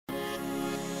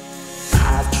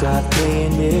try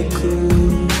playing it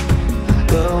cool,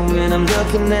 but when I'm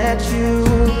looking at you,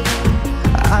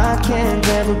 I can't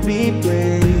ever be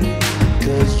brave,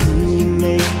 'cause you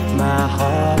make my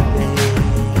heart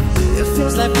race. It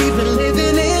feels like we've been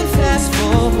living in fast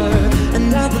forward,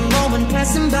 another moment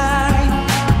passing by.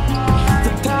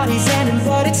 The party's ending,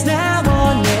 but it's now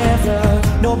or never.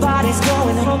 Nobody's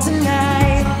going home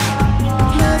tonight.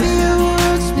 Maybe your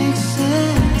words make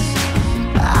sense.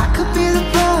 I could be the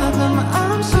problem,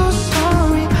 I'm so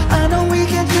sorry. I know we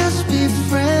can just be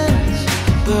friends,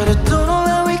 but I don't know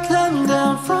how we come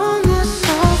down from this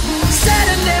song. Said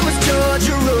her name was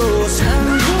Georgia Rose,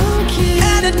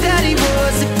 and her daddy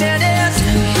was a dentist.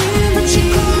 But she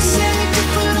calls say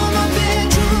different on my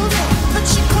bedroom. But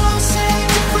she calls say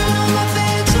different on my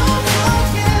bedroom.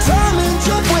 Time and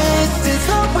your waste is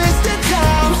a wasted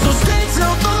time, so stay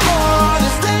till the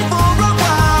morning, stay for a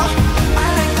while. I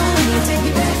like the way you take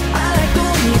me back, I like the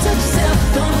way you touch yourself.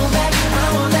 Don't hold back, I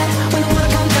want that. When you wanna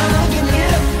come down, I can get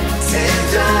up.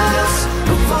 Teardrops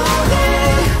are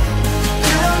falling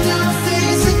down your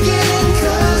face again,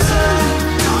 'cause I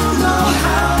don't know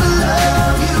how to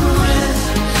love you when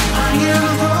I am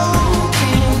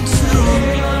broken too.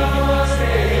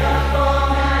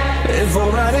 If I'm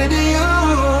right to you,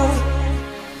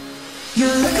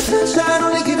 you're like a sunshine,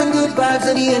 only giving good vibes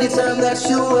anytime that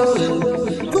you're rolling.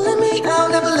 Pulling me out,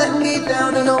 never letting me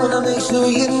down, and I wanna make sure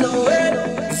you know it.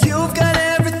 You've got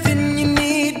everything you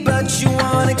need, but you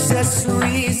want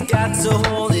accessories. Got to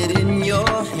hold it in your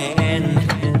hand.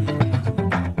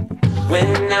 When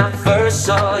I first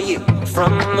saw you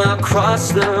from across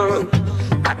the room,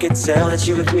 I could tell that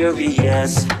you were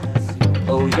curious.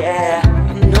 Oh yeah,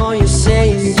 I know you're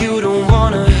saying you don't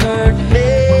wanna hurt me.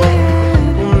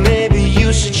 Well, maybe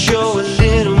you should show a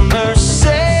little mercy.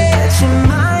 Your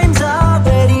mind's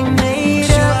already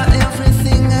made up.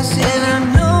 Everything I said, and I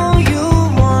know you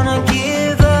wanna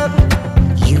give up.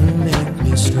 You make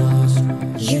me strong,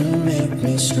 you make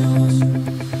me strong.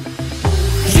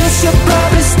 You should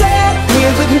probably stay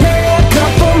here with me a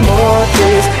couple more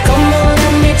days. Come on,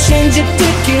 let me change your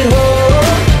ticket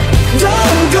home.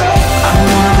 Don't go, I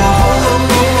wanna go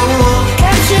home.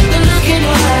 Capture the look in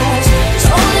your eyes, it's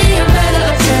only a matter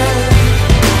of time.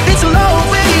 It's a long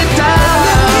way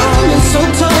down, it's so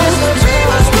tall. We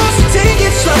were supposed to take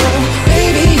it slow.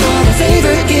 Baby, you're my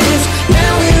favorite gift.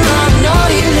 Now we're on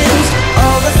naughty list.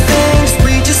 All the things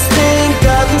we just think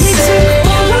of and say.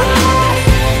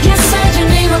 Yes, sign your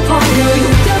name upon you.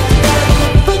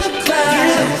 For the clouds.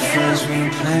 Take friends, we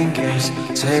ain't playing games.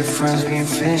 Take friends, we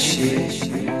ain't fishy.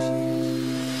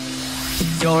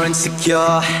 You're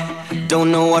insecure, don't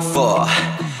know what for.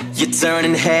 You're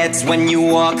turning heads when you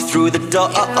walk through the door.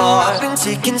 I've been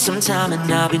taking some time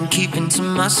and I've been keeping to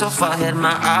myself. I had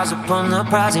my eyes upon the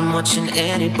prize, ain't watching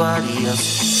anybody else.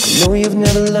 I know you've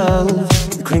never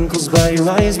loved the crinkles by your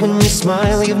eyes when you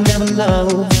smile. You've never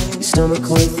loved your stomach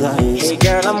with lies. Hey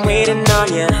girl, I'm waiting on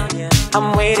you,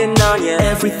 I'm waiting on you.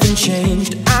 Everything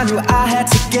changed, I knew I had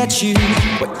to get you,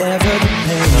 whatever the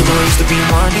pain. You know I used to be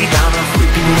one deep down,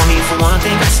 people want me for one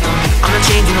thing, that's not me. I'm not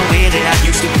changing the way that I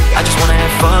used to be, I just wanna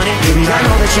have fun. And baby, I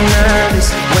know that you're nervous,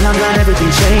 when I'm gone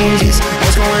everything changes.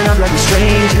 What's going on like we're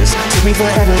strangers, took me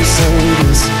forever to say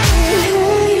this.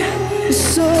 Hey,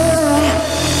 so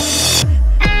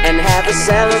and have a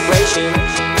celebration,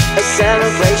 a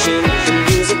celebration. The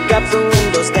music up, the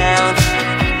windows down.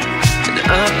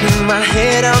 Up in my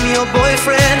head, I'm your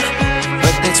boyfriend,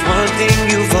 but that's one thing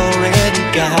you've already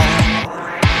got.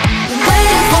 Been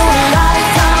waiting for a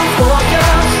lifetime for you.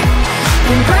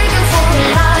 Been breaking for a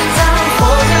lifetime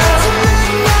for you.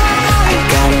 I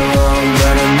got it wrong,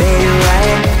 but I made it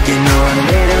right. You know I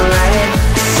made it right.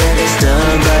 You said it's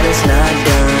done, but it's not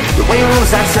done. The way you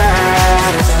move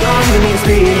outside, it's all you need to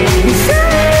speak. You say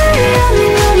I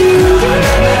love you.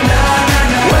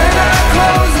 When I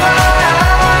close my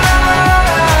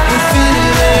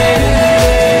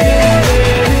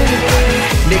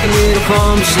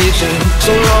conversation.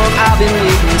 So long I've been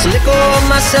waiting to let go of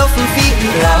myself and feel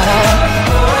alive.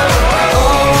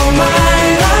 All my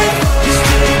life you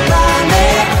stood by me.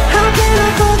 How can I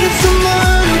forget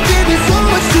someone who gave me so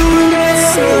much to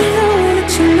remember? So I know that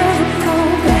you never go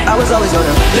back. I was always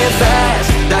gonna live fast,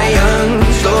 die young,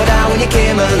 slow down when you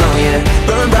came along. Yeah,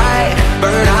 burn bright,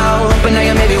 burn out, but now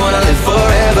you made me wanna live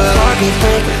forever. Heartbeat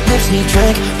break, lips need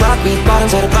drink, rock beat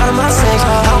bottoms at the bottom of my sinks.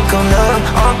 How come love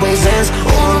always ends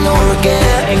over and over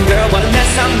again? And girl, what a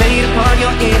mess I made upon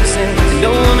your innocence.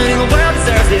 No woman in the world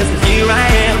deserves this, but here I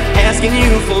am, asking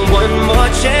you for one more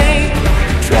change.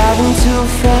 Driving too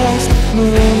fast, the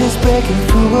wind is breaking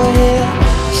through her hair.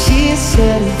 She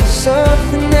said it's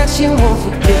something that she won't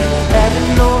forget.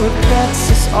 Having no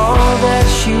regrets is all that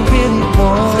she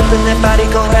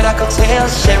tale,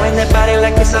 sharing that body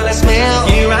like it's all I smell.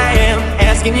 Here I am,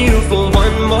 asking you for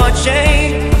one more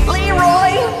change.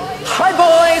 Leroy, hi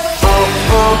boys. Oh,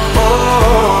 oh,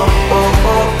 oh, oh,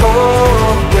 oh,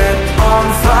 oh, we're on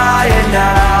fire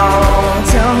now.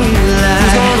 Tell me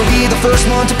who's gonna be the first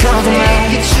one to come from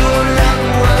out? Get your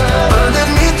love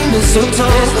underneath the mistletoe.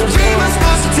 We must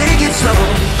supposed to take it slow.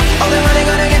 Oh, they're really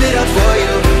gonna give it up for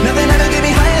you. Nothing ever get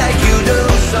me high like you do.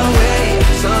 Some way,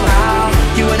 somehow,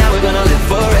 you and I we're gonna live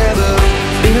forever.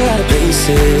 been a lot of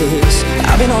places,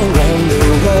 I've been all around the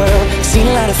world, seen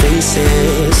a lot of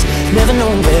faces, never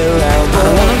known where I'll go. I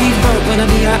don't wanna be broke when I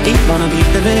B.I.E. Wanna be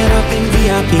living it up in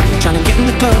VIP. Tryna get in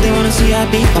the club, they wanna see I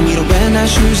be. Want me to wear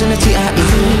nice shoes and a T.I.E.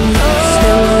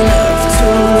 Still love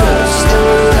too much,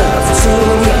 still love too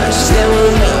much, still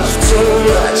love too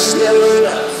much, still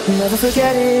love. Never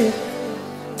forget it,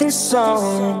 this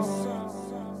song.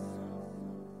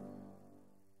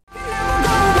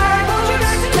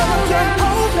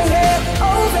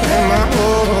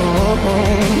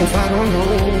 If I don't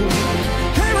know